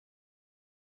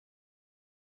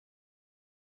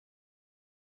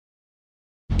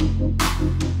And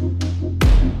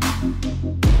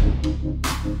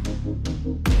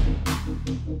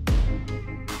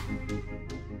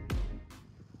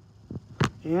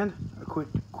a quick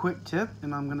tip,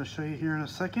 and I'm going to show you here in a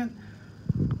second.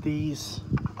 These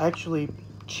actually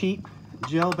cheap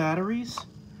gel batteries,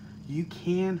 you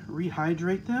can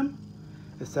rehydrate them.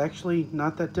 It's actually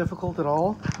not that difficult at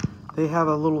all. They have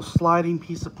a little sliding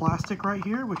piece of plastic right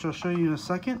here, which I'll show you in a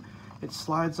second. It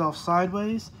slides off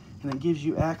sideways and it gives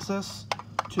you access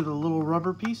to the little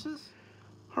rubber pieces.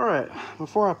 All right,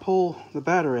 before I pull the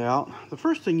battery out, the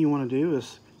first thing you want to do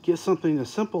is get something as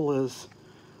simple as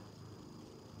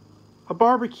a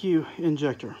barbecue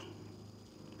injector.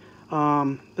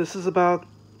 This is about,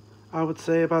 I would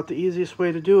say, about the easiest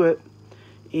way to do it.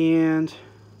 And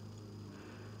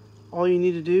all you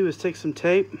need to do is take some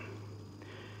tape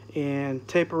and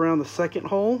tape around the second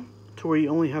hole to where you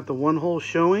only have the one hole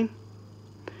showing.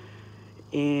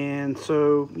 And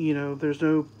so, you know, there's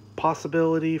no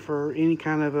possibility for any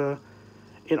kind of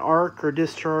an arc or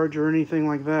discharge or anything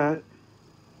like that.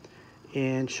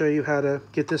 And show you how to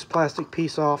get this plastic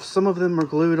piece off. Some of them are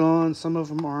glued on, some of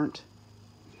them aren't.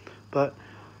 But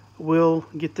we'll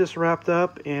get this wrapped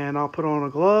up and I'll put on a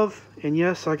glove. And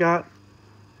yes, I got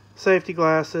safety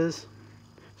glasses.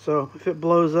 So if it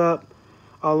blows up,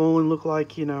 I'll only look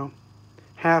like, you know,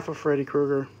 half of Freddy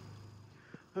Krueger.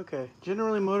 Okay,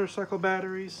 generally motorcycle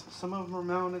batteries, some of them are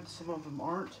mounted, some of them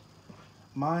aren't.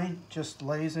 Mine just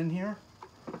lays in here.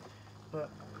 But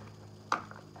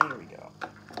there we go.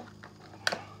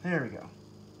 There we go.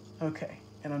 Okay,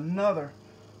 and another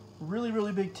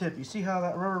really big tip. You see how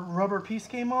that rubber piece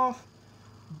came off?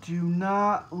 Do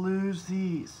not lose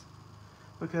these,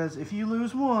 because if you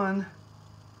lose one,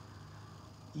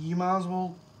 you might as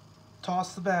well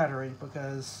toss the battery,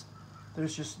 because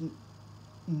there's just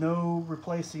no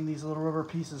replacing these little rubber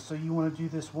pieces. So you want to do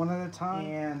this one at a time,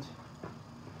 and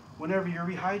whenever you're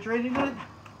rehydrating it,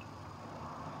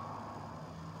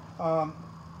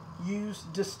 use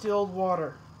distilled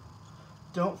water.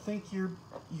 Don't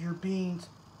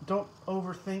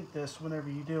overthink this whenever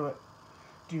you do it.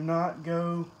 Do not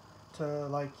go to,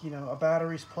 like, you know, a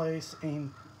battery's place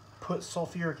and put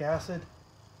sulfuric acid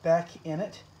back in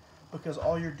it, because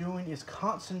all you're doing is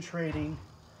concentrating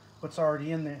what's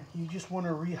already in there. You just want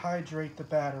to rehydrate the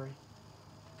battery.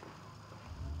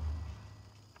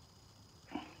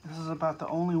 This is about the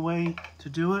only way to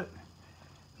do it.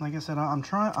 Like I said, I'm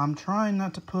trying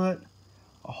not to put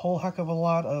a whole heck of a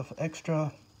lot of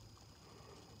extra,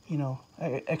 you know,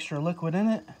 extra liquid in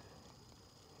it.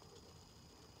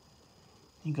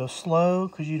 You go slow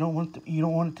because you don't want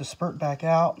it to spurt back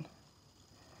out.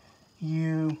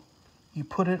 You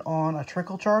put it on a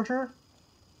trickle charger,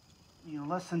 you know,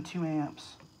 less than 2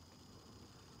 amps.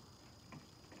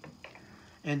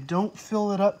 And don't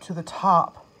fill it up to the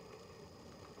top.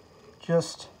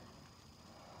 Just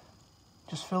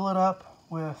fill it up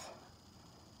with,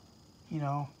 you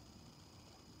know,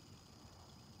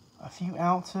 a few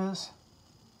ounces.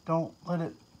 Don't let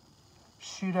it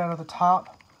shoot out of the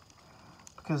top,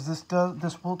 because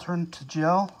this will turn to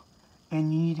gel,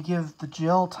 and you need to give the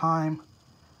gel time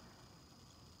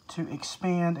to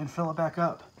expand and fill it back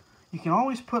up. You can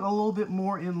always put a little bit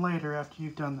more in later after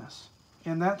you've done this.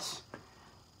 And that's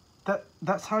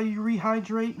how you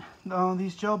rehydrate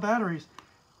these gel batteries.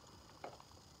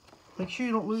 Make sure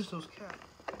you don't lose those caps.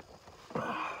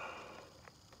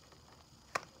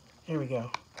 Here we go.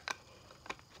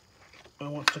 It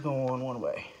wants to go on one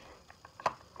way.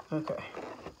 Okay.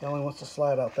 It only wants to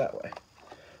slide out that way.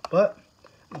 But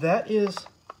that is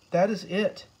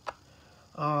it.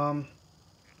 And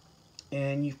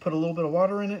you've put a little bit of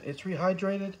water in it. It's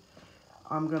rehydrated.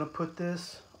 I'm going to put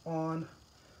this on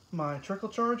my trickle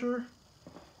charger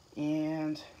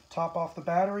and top off the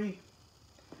battery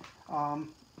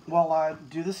while I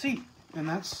do the seat. And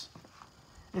it's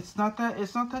not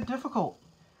that difficult.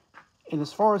 And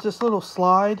as far as this little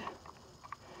slide,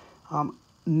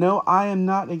 no, I am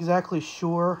not exactly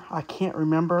sure. I can't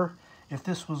remember if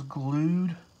this was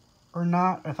glued or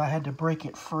not, if I had to break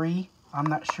it free. I'm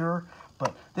not sure,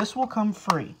 but this will come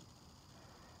free.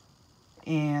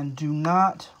 And do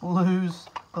not lose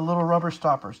the little rubber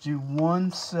stoppers. Do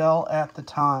one cell at the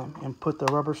time and put the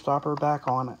rubber stopper back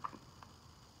on it.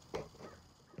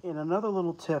 And another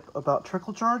little tip about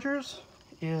trickle chargers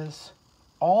is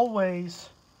always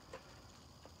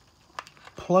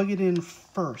plug it in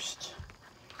first.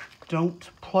 Don't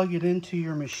plug it into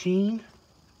your machine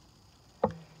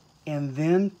and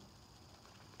then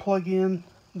plug in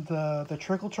the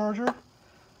trickle charger.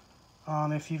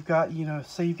 If you've got, you know,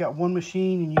 say you've got one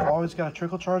machine and you've always got a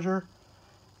trickle charger,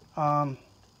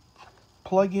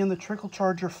 plug in the trickle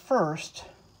charger first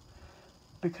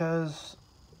because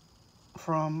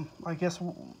from, I guess,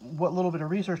 what little bit of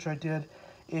research I did,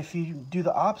 if you do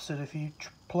the opposite, if you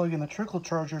plug in the trickle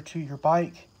charger to your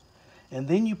bike and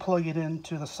then you plug it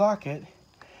into the socket,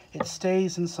 it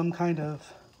stays in some kind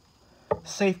of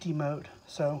safety mode.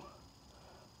 So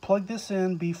plug this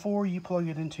in before you plug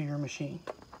it into your machine.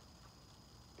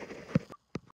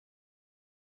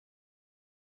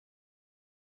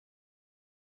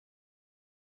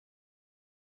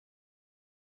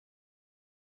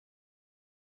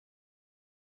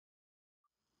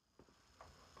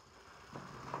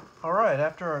 All right,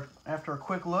 after a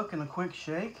quick look and a quick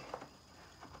shake,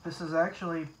 this is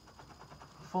actually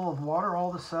full of water.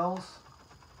 All the cells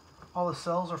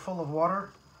are full of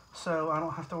water, so I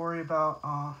don't have to worry about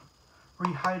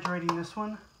rehydrating this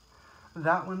one.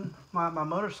 That one, my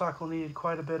motorcycle needed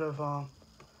quite a bit of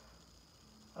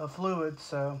fluid,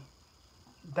 so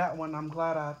that one I'm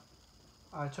glad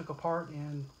I took apart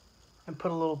and put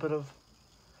a little bit of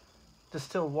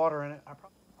distilled water in it.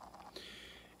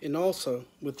 And also,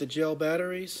 with the gel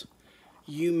batteries,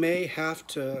 you may have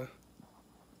to,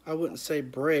 I wouldn't say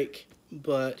break,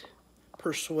 but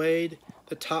persuade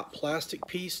the top plastic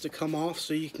piece to come off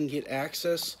so you can get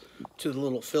access to the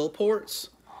little fill ports.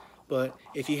 But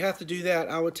if you have to do that,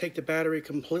 I would take the battery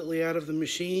completely out of the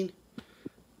machine,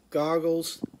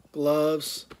 goggles,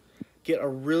 gloves, get a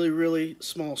really, really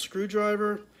small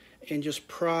screwdriver and just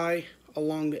pry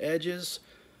along the edges.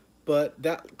 But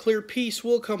that clear piece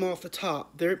will come off the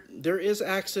top. There is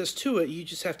access to it. You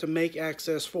just have to make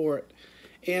access for it.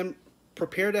 And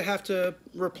prepare to have to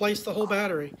replace the whole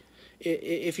battery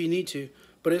if you need to.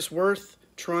 But it's worth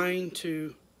trying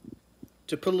to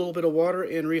put a little bit of water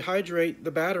and rehydrate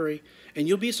the battery, and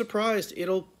you'll be surprised.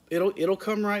 It'll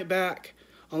come right back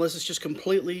unless it's just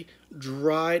completely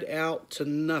dried out to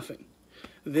nothing.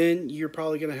 Then you're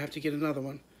probably going to have to get another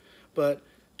one. But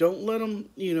don't let them,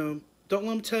 don't let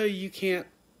them tell you can't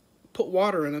put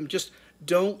water in them. Just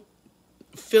don't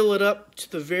fill it up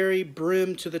to the very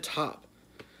brim to the top.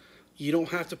 You don't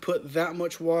have to put that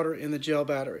much water in the gel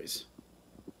batteries.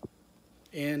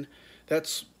 And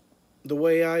that's the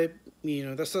way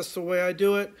that's the way I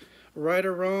do it. Right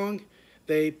or wrong,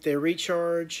 they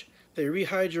recharge, they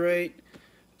rehydrate,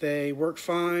 they work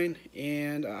fine,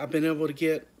 and I've been able to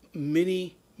get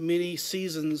many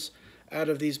seasons out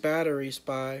of these batteries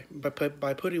by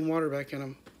putting water back in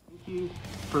them. Thank you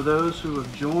for those who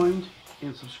have joined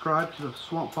and subscribed to the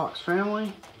Swamp Fox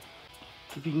family.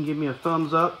 If you can give me a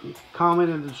thumbs up, comment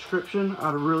in the description,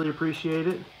 I'd really appreciate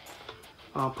it.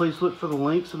 Please look for the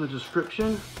links in the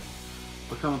description.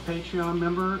 Become a Patreon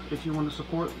member if you want to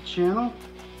support the channel.